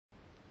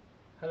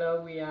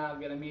Hello, we are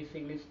Vietnamese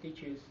English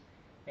teachers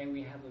and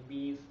we have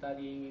been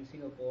studying in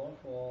Singapore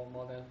for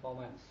more than 4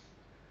 months.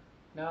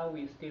 Now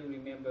we still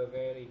remember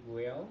very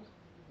well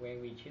when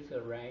we chose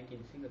a rank in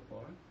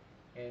Singapore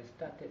and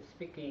started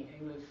speaking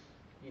English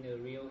in a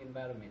real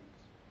environment.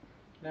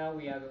 Now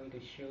we are going to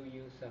show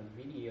you some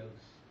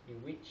videos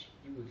in which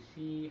you will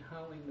see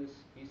how English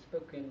is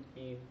spoken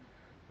in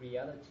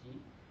reality,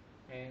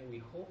 and we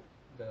hope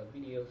the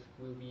videos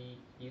will be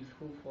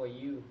useful for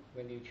you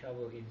when you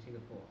travel in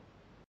Singapore.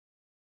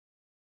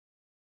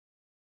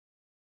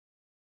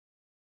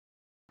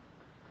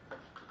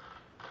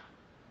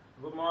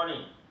 Good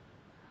morning.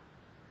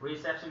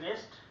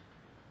 Receptionist?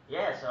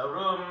 Yes,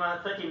 room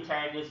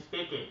 1310 is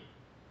speaking.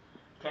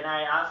 Can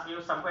I ask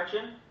you some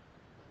question?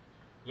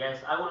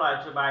 Yes, I would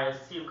like to buy a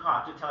SIM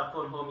card to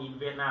telephone home in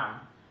Vietnam.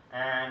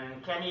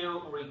 And can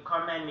you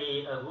recommend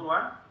me a good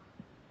one?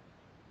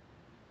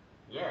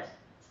 Yes,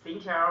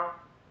 Singtel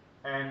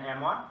and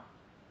M1?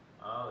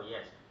 Oh,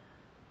 yes.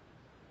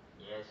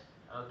 Yes,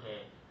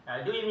 okay.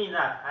 Do you mean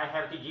that I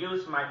have to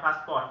use my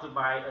passport to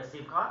buy a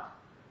SIM card?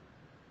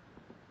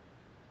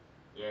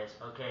 Yes,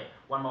 okay.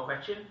 One more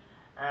question.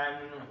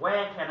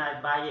 Where can I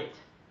buy it?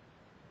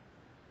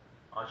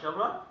 Orchard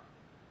Road?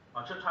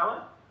 Orchard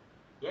Tower?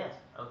 Yes,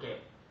 okay.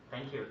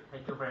 Thank you.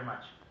 Thank you very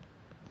much.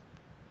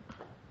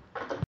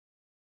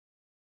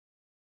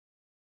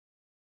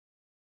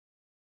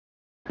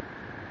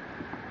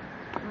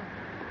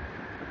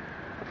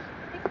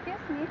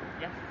 Excuse me?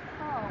 Yes.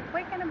 Oh,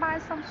 where can I buy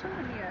some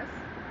souvenirs?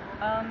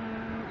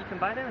 You can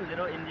buy them in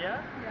Little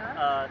India, Yeah.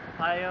 Toa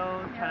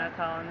Payoh, Yeah.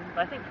 Chinatown,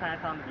 but I think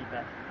Chinatown would be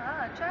best.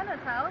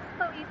 Chinatown.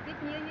 So is it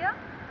near here?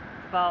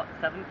 It's about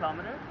 7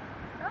 kilometers.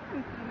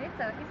 7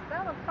 kilometers. It's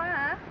very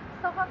far.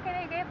 So how can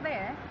I get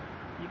there?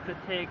 You could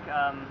take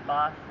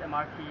bus,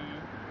 MRT,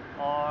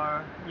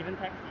 or even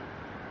taxi.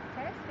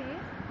 Taxi?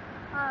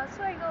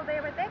 Should I go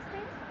there by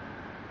taxi?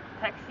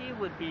 Taxi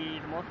would be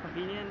the most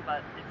convenient,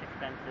 but it's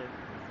expensive.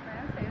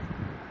 Expensive.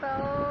 So,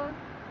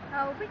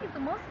 which is the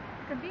most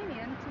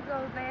convenient to go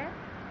there?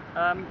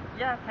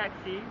 Yeah,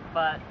 taxi,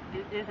 but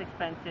it is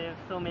expensive,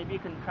 so maybe you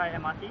can try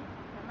MRT.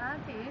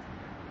 MRT.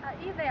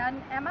 Is there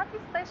an MRT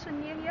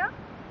station near here?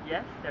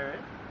 Yes, there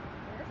is.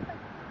 Yes.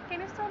 Can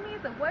you show me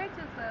the way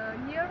to the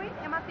nearest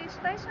MRT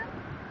station?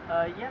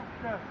 Yeah,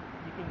 sure.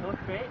 You can go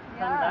straight,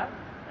 turn Yeah. left,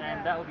 and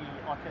Yeah. that will be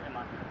Orchard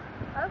MRT.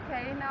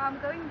 Okay, now I'm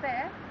going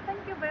there.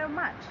 Thank you very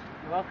much.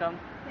 You're welcome.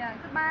 Yeah,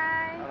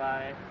 goodbye.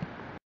 Bye-bye.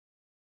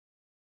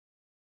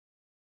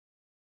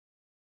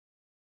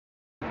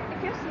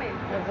 Excuse me.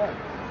 Yeah, what?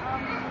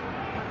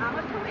 I'm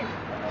a tourist.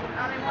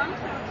 I want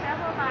to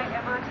travel by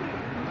MRT.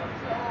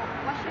 So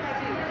what should I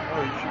do?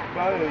 Oh, you should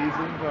buy a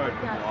EasyLink card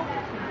from the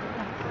office.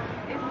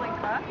 Is my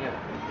card? Yeah.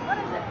 What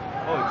is it?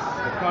 Oh, it's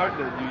the card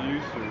that you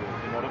use to,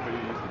 in order for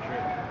you to use the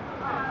train.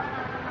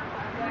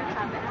 Do you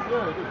have it? Yeah,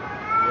 I do.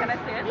 Can I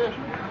see it? Yeah,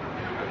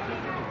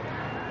 sure.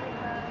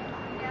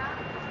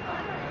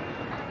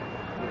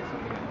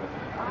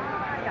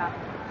 Yeah.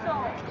 So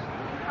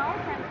how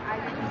can I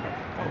use it?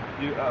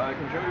 Oh, I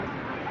can show you.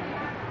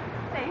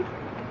 Thanks.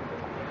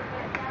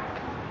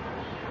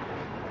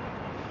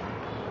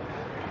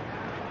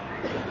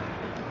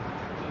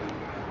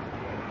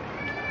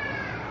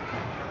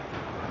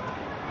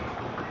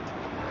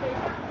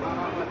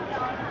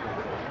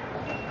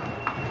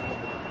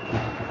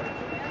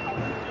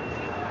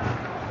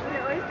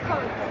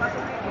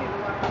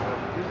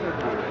 This is a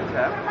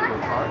tap for your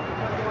card.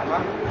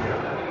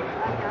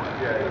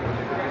 Yeah, you can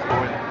just go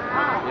in.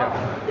 Yeah.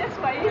 That's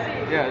quite easy.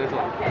 Yeah, that's all.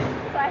 Okay.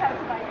 So I have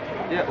to buy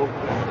it. Yeah, open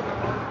it.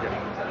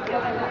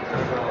 Yeah.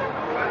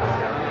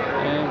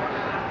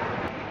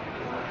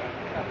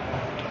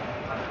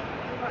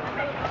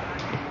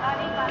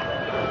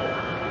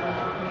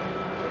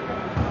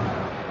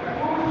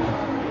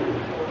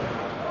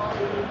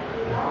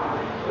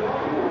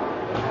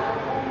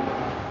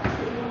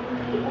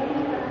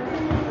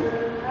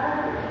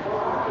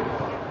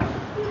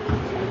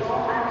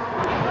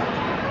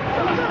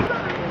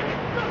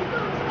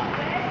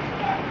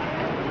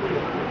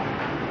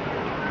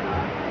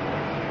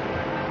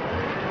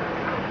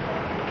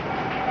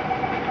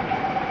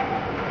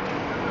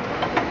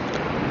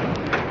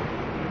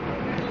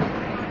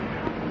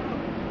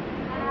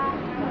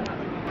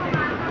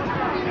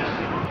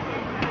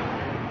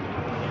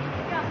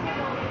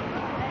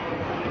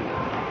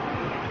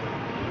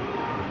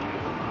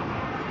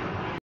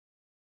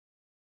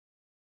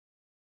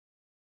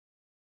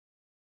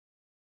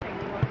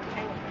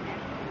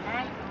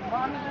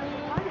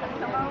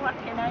 What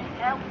can I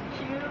help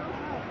you?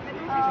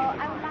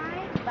 I would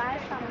like to buy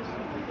some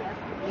souvenirs.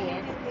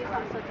 Yes. Please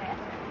answer that.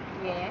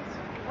 Yes.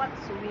 What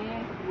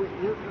souvenir would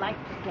you like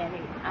to get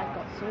it? I've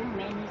got so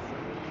many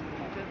souvenirs.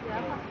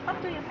 Yeah. What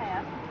do you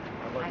have?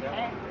 I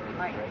have,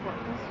 like for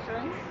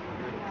instance,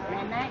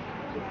 granite,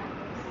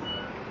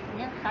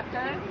 nail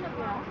cutter,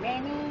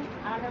 many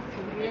other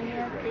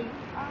souvenir things.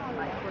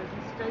 Like for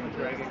instance,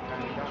 this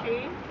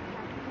keychain.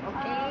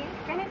 Okay.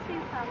 Can I see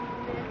some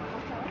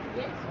photos?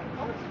 Yes, of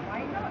course.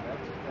 Why not?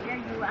 Here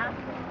you are.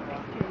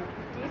 Thank you.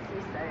 This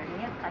is a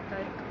nail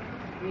cutter.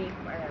 with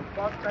a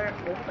bottle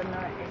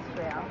opener as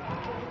well.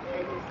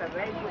 It is a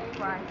very good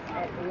price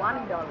at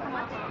 $1.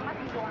 What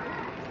is one?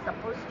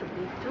 Supposed to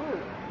be 2,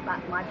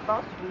 but my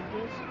boss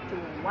reduced to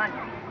 1.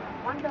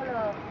 $1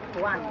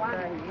 One, for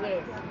one.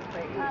 yes,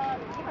 per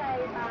each. If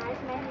I buy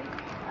many,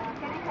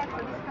 can I have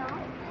a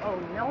discount? Oh,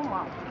 no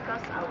more,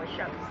 because our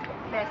shop is the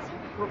best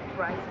good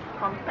price.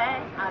 Compare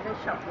other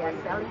shops, they are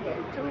selling at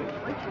 2.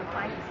 What you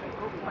find is a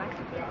good price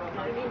there.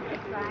 You mean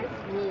this price?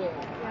 Yes,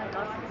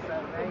 because it's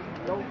a very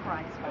low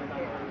price for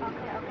them.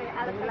 Okay.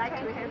 Would you like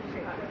to have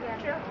it?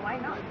 Yeah. Sure, why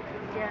not?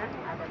 Here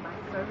are my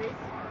service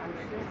on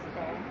this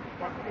stand.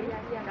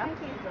 Yeah.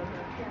 Thank you.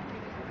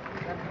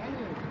 The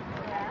menu.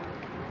 Yeah.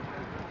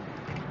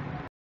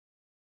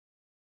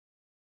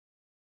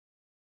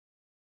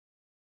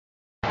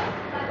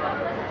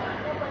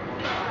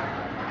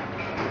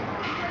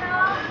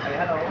 Hey,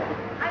 hello.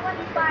 I want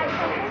to buy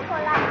something for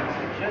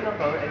lunch. Sure, no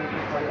problem.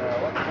 Anything for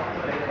what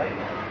food you like?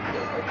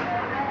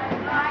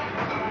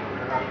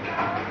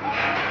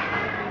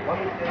 What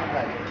is your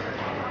like?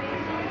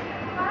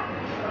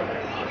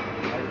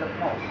 What is the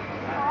pork?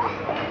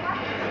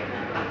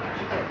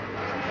 Chicken.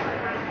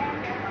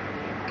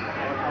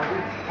 Or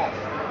which pork?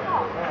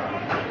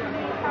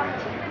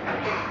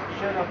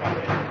 Sure, no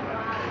problem.